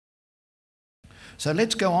So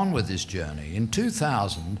let's go on with this journey. In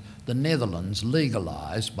 2000, the Netherlands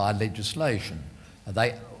legalised by legislation.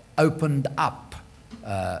 They opened up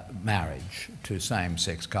marriage to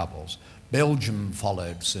same-sex couples. Belgium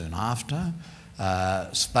followed soon after,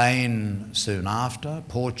 Spain soon after,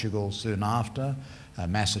 Portugal soon after,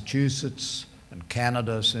 Massachusetts and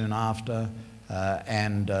Canada soon after,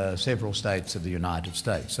 and several states of the United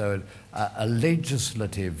States. So a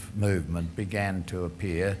legislative movement began to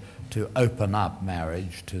appear to open up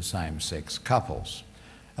marriage to same-sex couples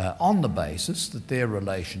on the basis that their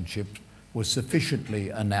relationship was sufficiently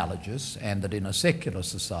analogous and that in a secular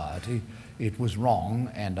society it was wrong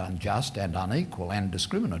and unjust and unequal and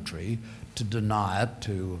discriminatory to deny it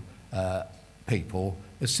to people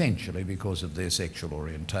essentially because of their sexual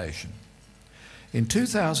orientation. In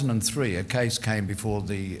 2003, a case came before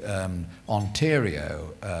the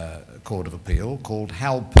Ontario Court of Appeal called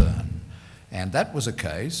Halpern, and that was a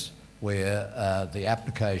case where the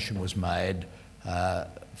application was made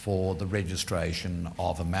for the registration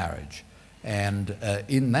of a marriage. And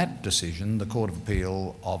in that decision, the Court of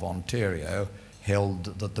Appeal of Ontario held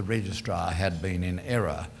that the registrar had been in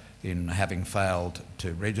error in having failed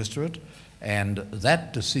to register it, and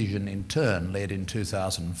that decision in turn led in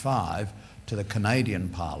 2005 to the Canadian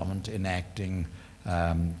Parliament enacting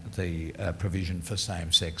the provision for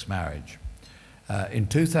same-sex marriage. In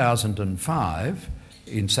 2005,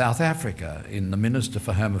 in South Africa, in the Minister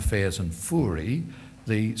for Home Affairs and Fourie,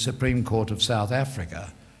 the Supreme Court of South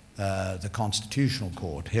Africa, the Constitutional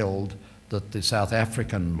Court, held that the South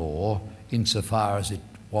African law, insofar as it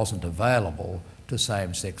wasn't available to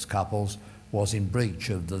same-sex couples, was in breach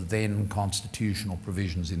of the then constitutional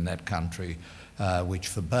provisions in that country which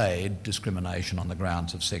forbade discrimination on the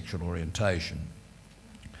grounds of sexual orientation.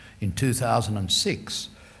 In 2006,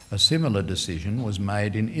 a similar decision was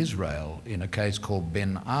made in Israel in a case called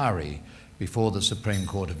Ben Ari before the Supreme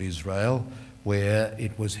Court of Israel, where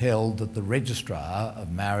it was held that the registrar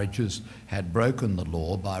of marriages had broken the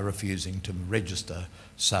law by refusing to register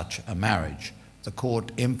such a marriage. The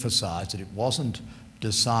court emphasised that it wasn't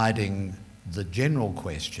deciding the general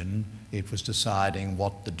question, it was deciding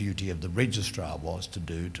what the duty of the registrar was to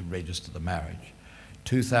do to register the marriage.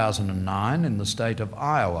 2009, in the state of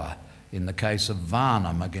Iowa, in the case of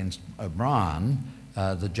Varnum against O'Brien,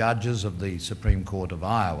 the judges of the Supreme Court of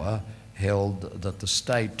Iowa held that the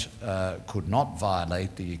state could not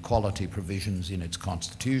violate the equality provisions in its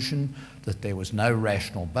constitution, that there was no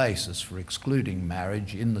rational basis for excluding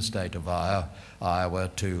marriage in the state of Iowa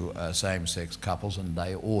to same-sex couples, and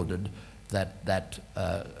they ordered that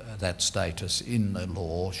status in the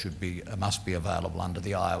law must be available under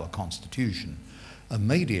the Iowa Constitution.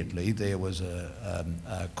 Immediately there was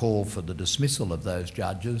a call for the dismissal of those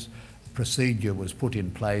judges. Procedure was put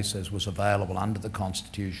in place, as was available under the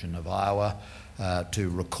Constitution of Iowa, to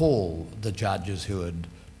recall the judges who had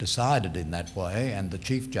decided in that way, and the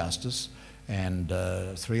Chief Justice and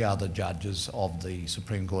 3 other judges of the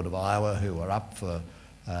Supreme Court of Iowa who were up for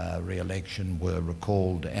re-election were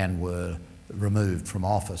recalled and were removed from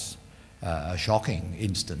office. A shocking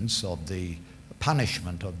instance of the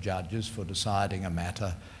punishment of judges for deciding a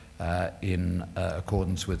matter in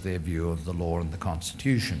accordance with their view of the law and the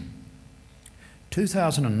Constitution.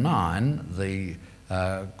 2009, the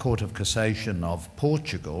Court of Cassation of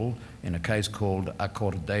Portugal, in a case called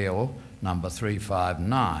Acordeo number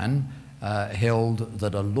 359, held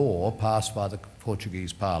that a law passed by the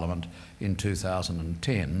Portuguese Parliament in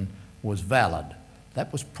 2010 was valid.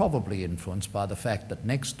 That was probably influenced by the fact that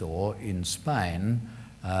next door in Spain,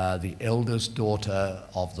 the eldest daughter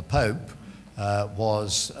of the Pope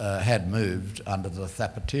had moved under the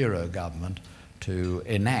Zapatero government to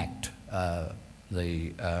enact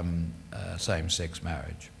the same-sex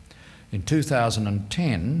marriage. In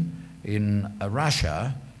 2010, in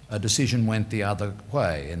Russia, a decision went the other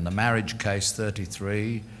way. In the marriage case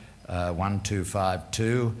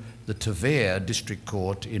 33-1252, the Tver District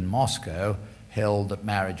Court in Moscow held that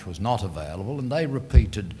marriage was not available, and they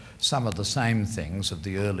repeated some of the same things of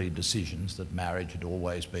the early decisions, that marriage had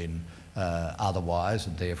always been otherwise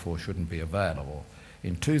and therefore shouldn't be available.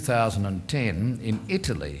 In 2010, in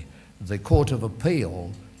Italy, the Court of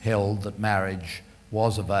Appeal held that marriage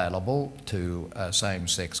was available to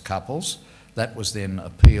same-sex couples. That was then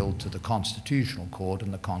appealed to the Constitutional Court,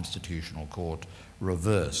 and the Constitutional Court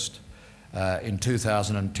reversed. In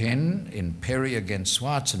 2010, in Perry against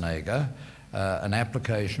Schwarzenegger, an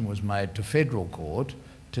application was made to federal court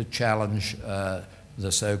to challenge the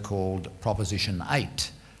so-called Proposition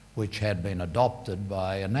 8, which had been adopted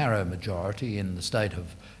by a narrow majority in the state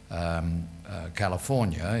of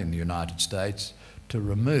California in the United States to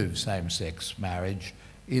remove same-sex marriage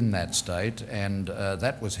in that state, and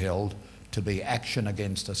that was held to be action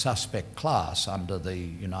against a suspect class under the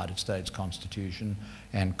United States Constitution,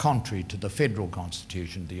 and contrary to the federal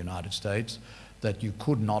Constitution of the United States, that you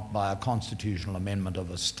could not, by a constitutional amendment of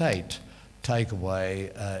a state, take away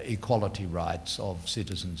equality rights of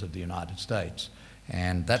citizens of the United States.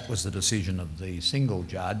 And that was the decision of the single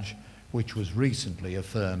judge, which was recently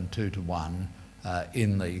affirmed 2-1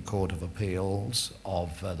 in the Court of Appeals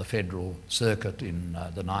of the Federal Circuit in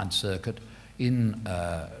the Ninth Circuit in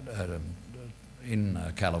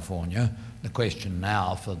California. The question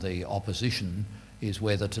now for the opposition is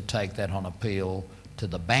whether to take that on appeal to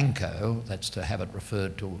the Banco, that's to have it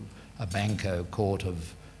referred to a Banco court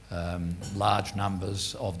of large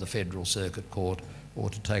numbers of the Federal Circuit Court, or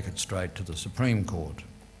to take it straight to the Supreme Court.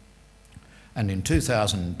 And in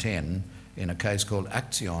 2010, in a case called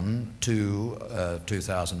Acción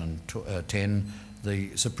 2010,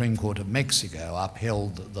 the Supreme Court of Mexico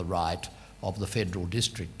upheld the right of the Federal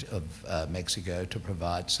District of Mexico to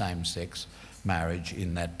provide same-sex marriage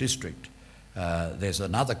in that district. There's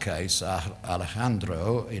another case,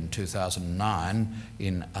 Alejandro, in 2009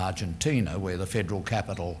 in Argentina, where the federal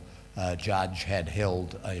capital judge had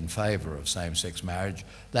held in favour of same-sex marriage.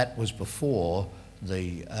 That was before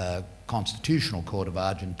the Constitutional Court of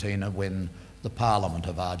Argentina, when the Parliament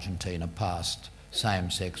of Argentina passed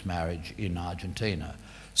same-sex marriage in Argentina.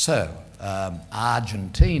 So,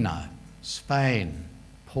 Argentina, Spain,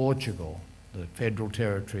 Portugal, the Federal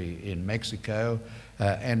Territory in Mexico,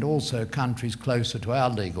 and also countries closer to our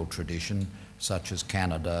legal tradition, such as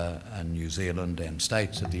Canada and New Zealand and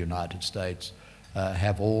states of the United States,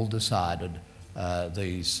 have all decided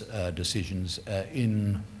these decisions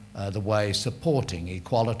in the way supporting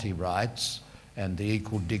equality rights and the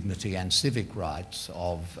equal dignity and civic rights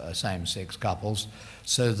of same-sex couples,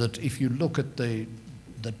 so that if you look at the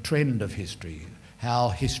trend of history, how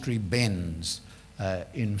history bends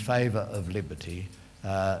in favour of liberty,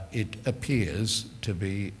 it appears to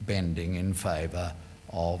be bending in favour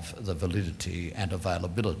of the validity and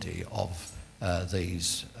availability of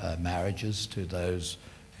these marriages to those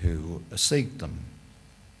who seek them.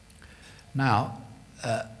 Now,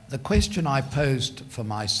 the question I posed for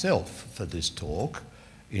myself for this talk,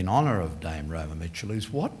 in honour of Dame Roma Mitchell,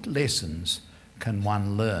 is what lessons can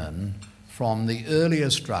one learn from the earlier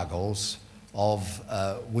struggles of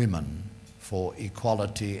women for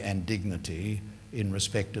equality and dignity in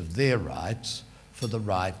respect of their rights, for the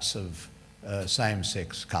rights of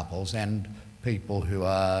same-sex couples and people who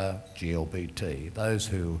are GLBT, those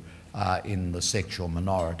who are in the sexual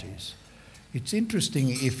minorities. It's interesting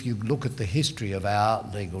if you look at the history of our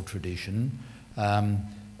legal tradition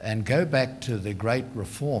and go back to the great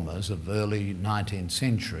reformers of early 19th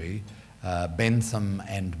century, Bentham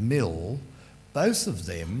and Mill. Both of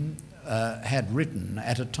them had written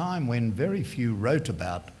at a time when very few wrote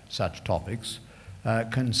about such topics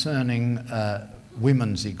concerning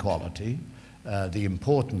women's equality, the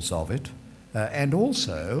importance of it, and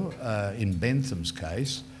also, in Bentham's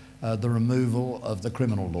case, the removal of the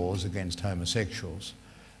criminal laws against homosexuals.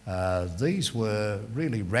 These were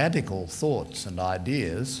really radical thoughts and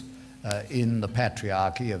ideas in the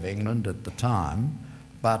patriarchy of England at the time,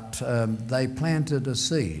 but they planted a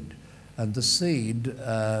seed, and the seed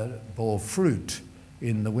bore fruit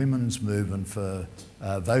in the women's movement for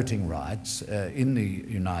voting rights in the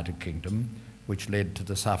United Kingdom, which led to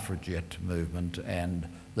the suffragette movement and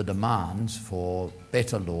the demands for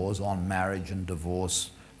better laws on marriage and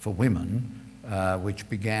divorce for women, which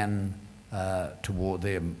began toward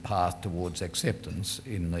their path towards acceptance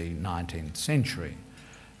in the 19th century.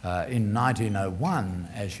 In 1901,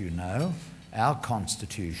 as you know, our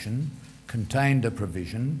constitution contained a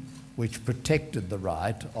provision which protected the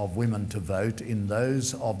right of women to vote in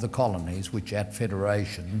those of the colonies which at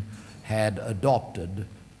Federation had adopted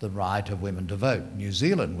the right of women to vote. New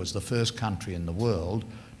Zealand was the first country in the world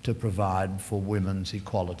to provide for women's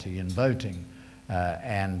equality in voting.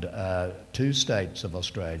 And two states of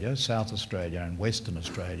Australia, South Australia and Western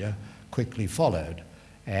Australia, quickly followed.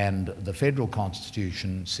 And the federal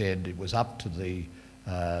constitution said it was up to the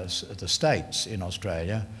states in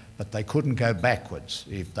Australia, but they couldn't go backwards.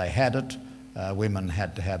 If they had it, women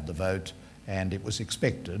had to have the vote, and it was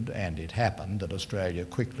expected, and it happened, that Australia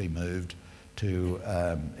quickly moved to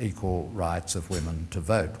equal rights of women to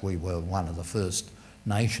vote. We were one of the first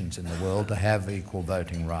nations in the world to have equal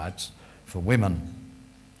voting rights for women.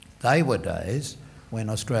 They were days when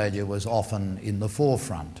Australia was often in the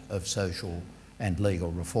forefront of social and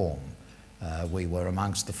legal reform. We were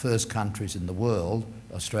amongst the first countries in the world,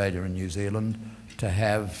 Australia and New Zealand, to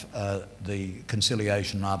have the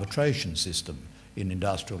conciliation and arbitration system in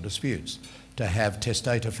industrial disputes. to have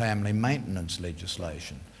testator family maintenance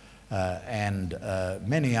legislation. And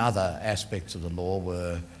many other aspects of the law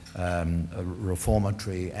were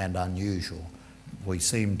reformatory and unusual. We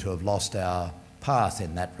seem to have lost our path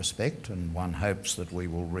in that respect, and one hopes that we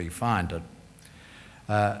will re-find it.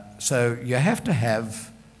 So you have to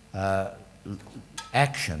have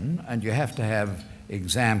action, and you have to have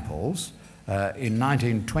examples. In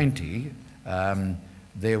 1920,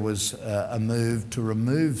 there was a move to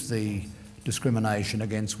remove the discrimination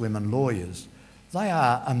against women lawyers. They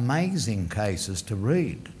are amazing cases to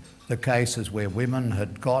read. The cases where women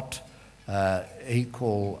had got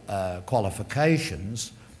equal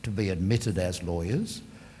qualifications to be admitted as lawyers,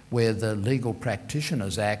 where the Legal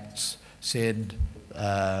Practitioners Acts said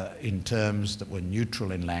in terms that were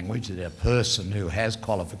neutral in language that a person who has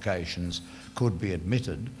qualifications could be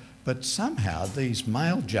admitted, but somehow these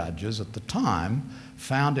male judges at the time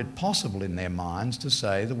found it possible in their minds to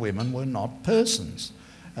say the women were not persons.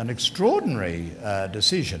 An extraordinary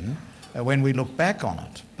decision when we look back on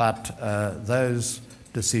it, but those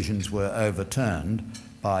decisions were overturned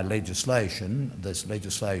by legislation. This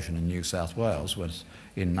legislation in New South Wales was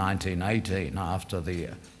in 1918 after the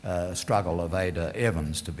struggle of Ada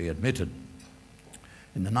Evans to be admitted.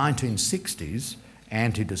 In the 1960s,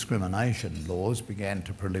 anti-discrimination laws began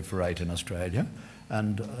to proliferate in Australia,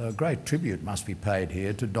 and a great tribute must be paid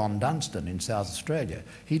here to Don Dunstan in South Australia.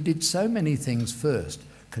 He did so many things first: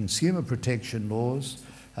 consumer protection laws,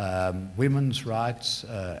 women's rights,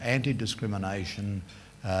 anti-discrimination,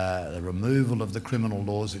 the removal of the criminal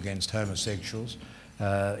laws against homosexuals.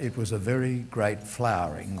 It was a very great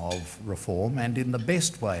flowering of reform, and in the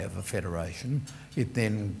best way of a federation, it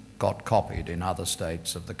then got copied in other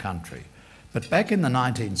states of the country. But back in the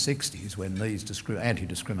 1960s, when these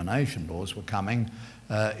anti-discrimination laws were coming,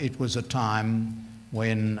 it was a time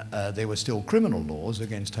when there were still criminal laws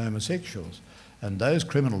against homosexuals. And those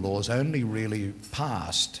criminal laws only really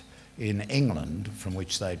passed in England, from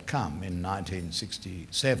which they'd come, in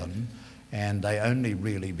 1967, and they only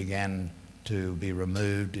really began to be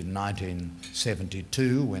removed in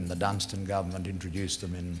 1972 when the Dunstan government introduced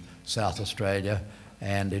them in South Australia,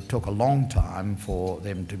 and it took a long time for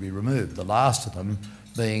them to be removed, the last of them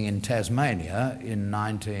being in Tasmania in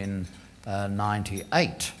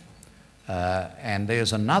 1998. And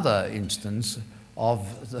there's another instance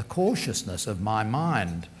of the cautiousness of my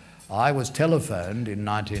mind. I was telephoned in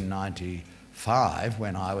 1995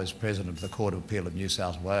 when I was President of the Court of Appeal of New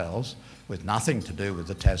South Wales, with nothing to do with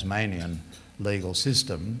the Tasmanian legal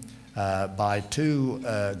system, by two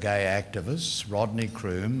gay activists, Rodney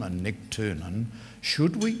Croom and Nick Toonan.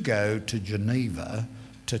 Should we go to Geneva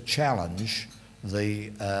to challenge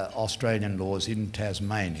the Australian laws in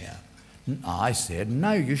Tasmania? I said,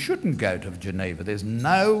 no, you shouldn't go to Geneva. There's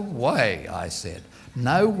no way, I said,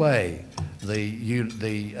 no way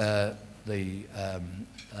the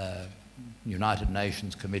United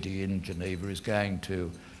Nations Committee in Geneva is going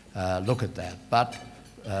to look at that. But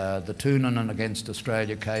the Toonan against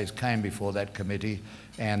Australia case came before that committee,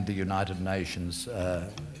 and the United Nations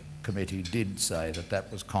Committee did say that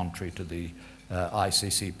that was contrary to the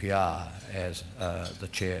ICCPR, as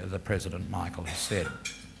the President Michael has said.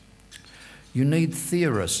 You need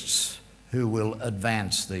theorists who will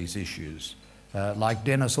advance these issues, like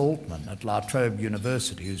Dennis Altman at La Trobe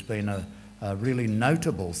University, who's been a really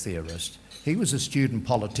notable theorist. He was a student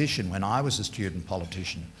politician when I was a student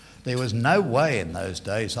politician. There was no way in those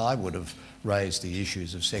days I would have raised the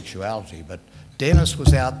issues of sexuality, but Dennis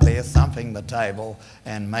was out there thumping the table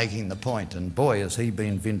and making the point, and boy, has he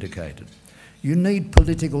been vindicated. You need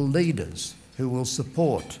political leaders who will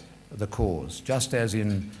support the cause, just as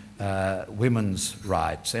in women's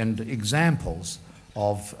rights, and examples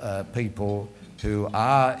of people who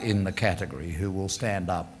are in the category who will stand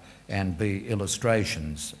up and be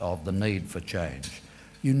illustrations of the need for change.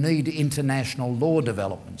 You need international law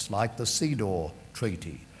developments like the CEDAW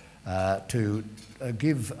Treaty to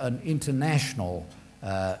give an international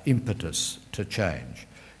impetus to change.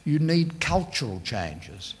 You need cultural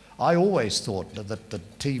changes. I always thought that the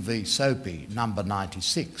TV soapy Number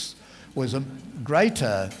 96 was a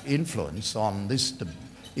greater influence on this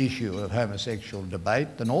issue of homosexual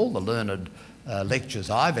debate than all the learned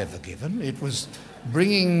lectures I've ever given. It was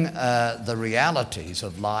bringing the realities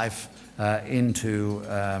of life into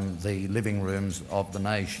the living rooms of the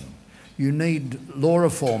nation. You need law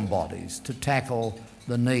reform bodies to tackle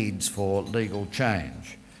the needs for legal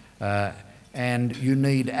change. And you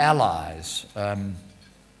need allies.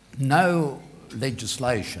 No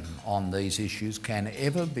legislation on these issues can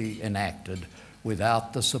ever be enacted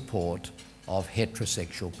without the support of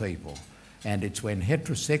heterosexual people. And it's when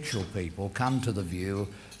heterosexual people come to the view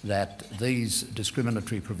that these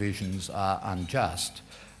discriminatory provisions are unjust,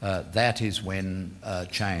 that is when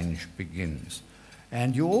change begins.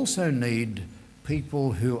 And you also need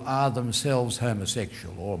people who are themselves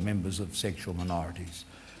homosexual or members of sexual minorities,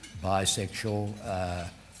 bisexual,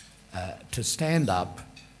 to stand up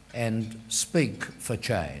and speak for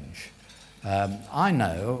change. I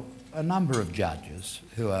know a number of judges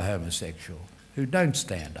who are homosexual who don't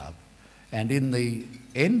stand up, and in the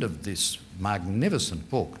end of this magnificent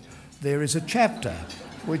book there is a chapter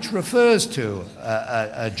which refers to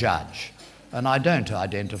a judge, and I don't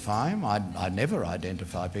identify him. I never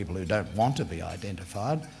identify people who don't want to be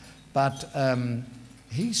identified, but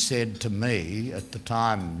he said to me at the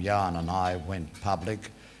time Jan and I went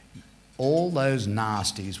public, all those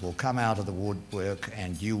nasties will come out of the woodwork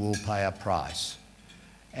and you will pay a price.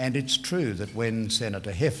 And it's true that when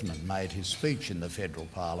Senator Heffernan made his speech in the federal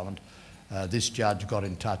parliament, this judge got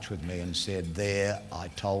in touch with me and said, "There, I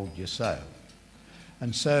told you so."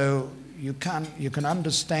 And so you can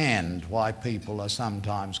understand why people are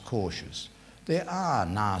sometimes cautious. There are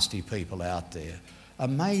nasty people out there.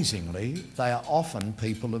 Amazingly, they are often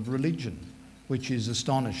people of religion, which is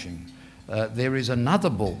astonishing. There is another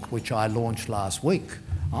book which I launched last week.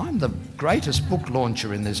 I'm the greatest book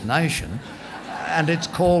launcher in this nation, and it's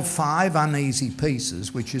called 5 Uneasy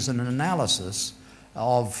Pieces, which is an analysis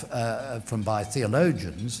of, by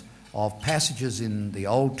theologians, of passages in the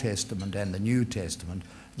Old Testament and the New Testament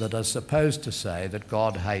that are supposed to say that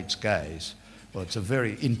God hates gays. Well,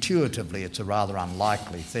 intuitively it's a rather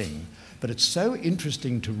unlikely thing, but it's so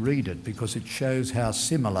interesting to read it because it shows how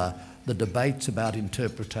similar the debates about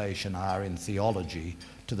interpretation are in theology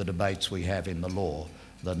to the debates we have in the law.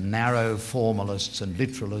 The narrow formalists and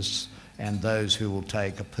literalists and those who will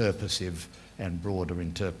take a purposive and broader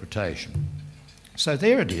interpretation. So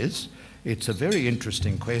there it is. It's a very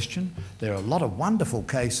interesting question. There are a lot of wonderful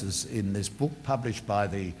cases in this book published by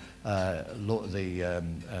the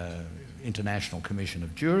International Commission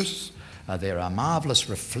of Jurists. There are marvellous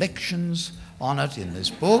reflections on it in this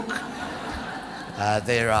book.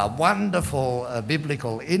 There are wonderful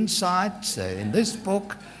biblical insights in this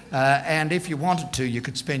book. And if you wanted to, you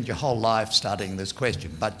could spend your whole life studying this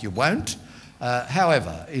question, but you won't.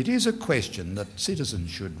 However, it is a question that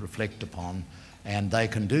citizens should reflect upon, and they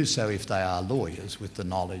can do so if they are lawyers with the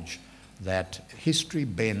knowledge that history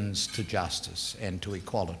bends to justice and to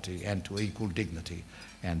equality and to equal dignity,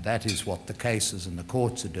 and that is what the cases and the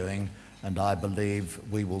courts are doing, and I believe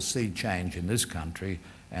we will see change in this country,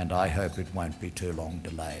 and I hope it won't be too long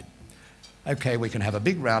delayed. Okay, we can have a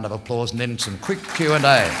big round of applause and then some quick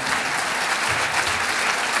Q&A.